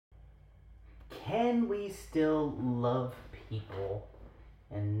Can we still love people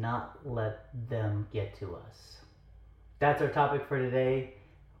and not let them get to us? That's our topic for today.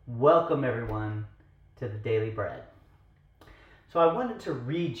 Welcome, everyone, to the Daily Bread. So, I wanted to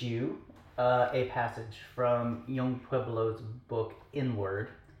read you a passage from Yung Pueblo's book, Inward.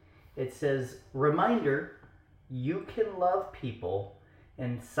 It says, "Reminder, you can love people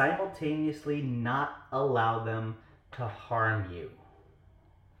and simultaneously not allow them to harm you."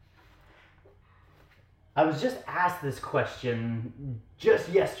 I was just asked this question just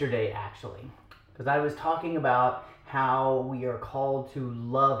yesterday, actually, because I was talking about how we are called to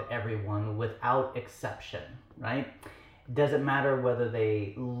love everyone without exception, right? It doesn't matter whether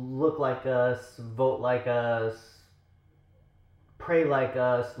they look like us, vote like us, pray like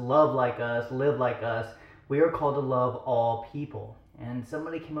us, love like us, live like us. We are called to love all people. And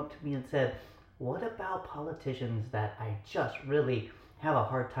somebody came up to me and said, "What about politicians that I just really have a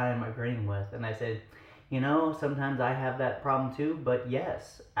hard time agreeing with?" And I said, sometimes I have that problem too, but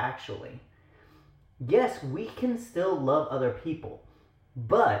yes, actually. Yes, we can still love other people,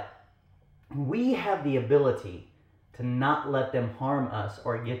 but we have the ability to not let them harm us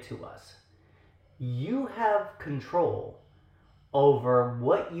or get to us. You have control over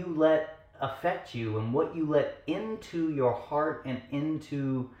what you let affect you and what you let into your heart and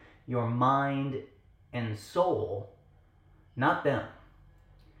into your mind and soul, not them.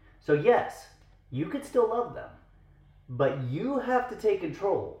 So yes, you could still love them, but you have to take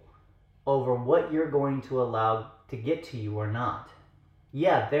control over what you're going to allow to get to you or not.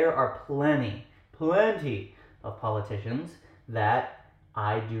 Yeah, there are plenty of politicians that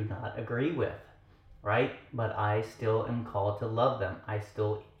I do not agree with, right? But I still am called to love them. I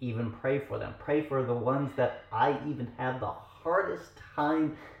still even pray for them. Pray for the ones that I even have the hardest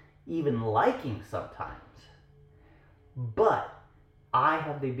time even liking sometimes. But I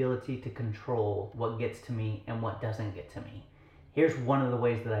have the ability to control what gets to me and what doesn't get to me. Here's one of the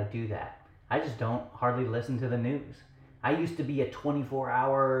ways that I do that. I just don't hardly listen to the news. I used to be a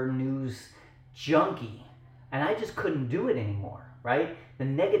 24-hour news junkie, and I just couldn't do it anymore, right? The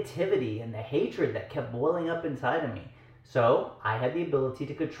negativity and the hatred that kept boiling up inside of me. So I had the ability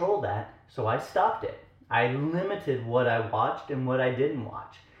to control that, so I stopped it. I limited what I watched and what I didn't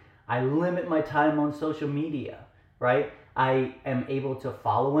watch. I limit my time on social media, right? I am able to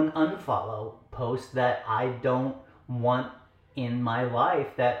follow and unfollow posts that I don't want in my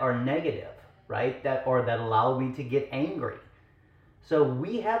life that are negative, right? That allow me to get angry. So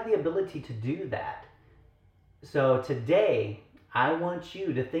we have the ability to do that. So today, I want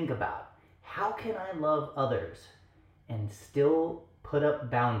you to think about, how can I love others and still put up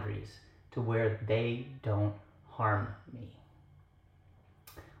boundaries to where they don't harm me?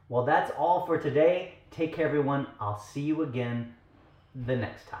 Well, that's all for today. Take care, everyone. I'll see you again the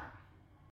next time.